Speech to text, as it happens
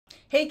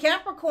Hey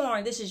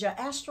Capricorn, this is your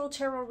Astro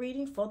Tarot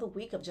Reading for the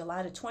week of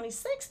July the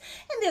 26th,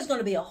 and there's going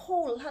to be a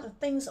whole lot of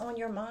things on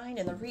your mind,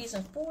 and the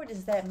reason for it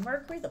is that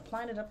Mercury, the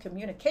planet of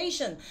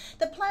communication,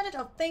 the planet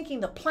of thinking,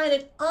 the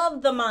planet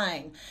of the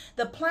mind,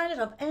 the planet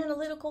of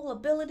analytical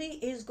ability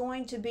is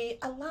going to be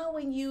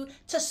allowing you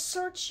to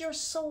search your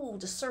soul,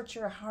 to search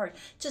your heart,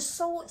 to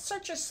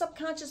search your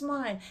subconscious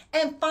mind,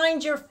 and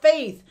find your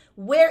faith.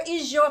 Where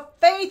is your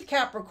faith,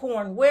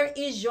 Capricorn? Where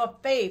is your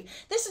faith?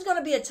 This is going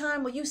to be a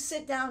time where you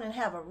sit down and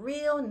have a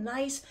real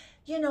nice,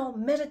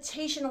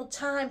 meditational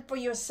time for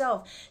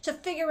yourself to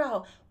figure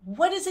out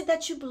what is it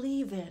that you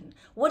believe in?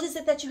 What is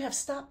it that you have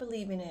stopped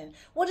believing in?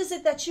 What is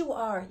it that you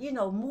are,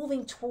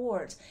 moving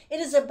towards?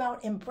 It is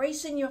about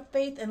embracing your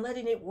faith and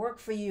letting it work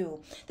for you.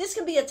 This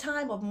can be a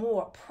time of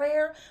more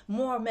prayer,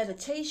 more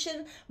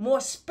meditation, more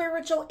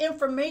spiritual,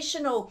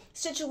 informational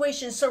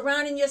situations,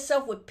 surrounding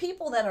yourself with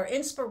people that are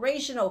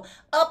inspirational,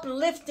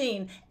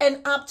 uplifting,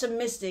 and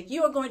optimistic.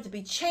 You are going to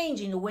be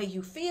changing the way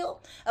you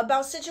feel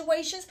about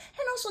situations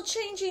and also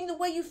changing the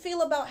way you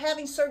feel about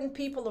having certain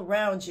people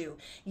around you.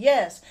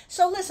 Yes.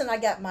 So listen, I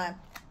got my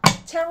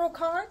tarot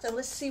cards, and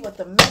let's see what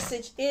the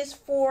message is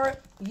for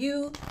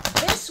you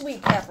this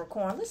week,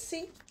 Capricorn. Let's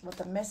see what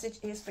the message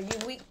is for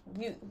you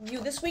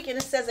this week, and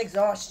it says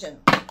exhaustion.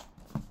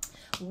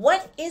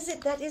 What is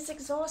it that is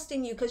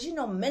exhausting you? Because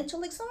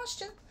mental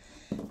exhaustion.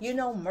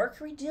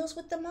 Mercury deals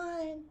with the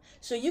mind.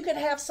 So you could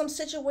have some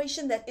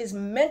situation that is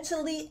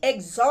mentally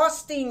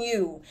exhausting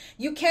you.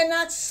 You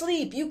cannot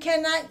sleep. You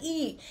cannot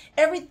eat.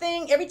 Every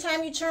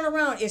time you turn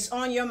around, it's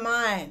on your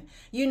mind.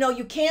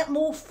 You can't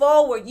move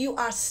forward. You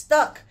are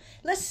stuck.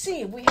 Let's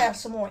see. We have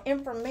some more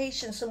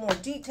information, some more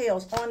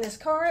details on this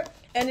card.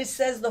 And it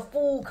says the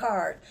Fool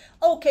card.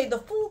 Okay, the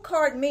Fool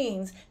card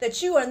means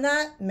that you are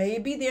not,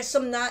 maybe there's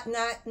some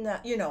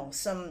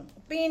some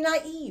being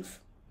naive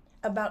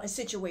about a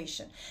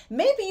situation.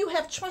 Maybe you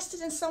have trusted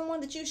in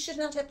someone that you should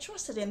not have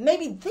trusted in.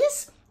 Maybe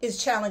this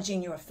is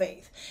challenging your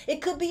faith.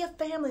 It could be a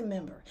family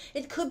member.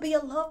 It could be a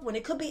loved one.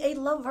 It could be a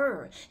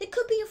lover. It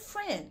could be a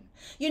friend.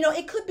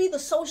 It could be the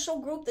social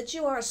group that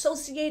you are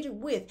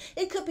associated with.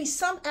 It could be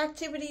some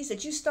activities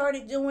that you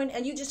started doing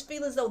and you just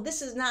feel as though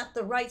this is not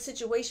the right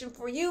situation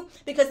for you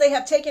because they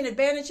have taken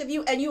advantage of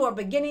you, and you are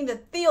beginning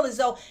to feel as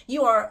though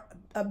you are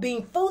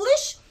being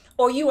foolish,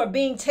 or you are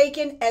being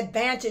taken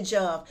advantage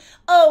of.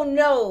 Oh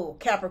no,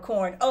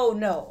 Capricorn, oh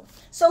no.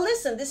 So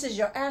listen, this is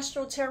your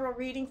Astro Tarot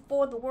reading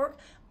for the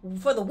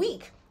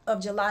week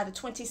of July the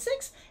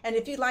 26th. And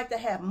if you'd like to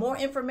have more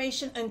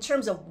information in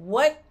terms of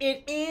what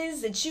it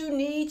is that you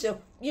need to,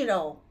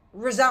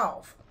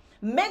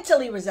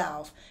 mentally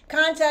resolve,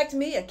 contact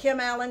me at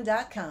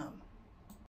kimallen.com.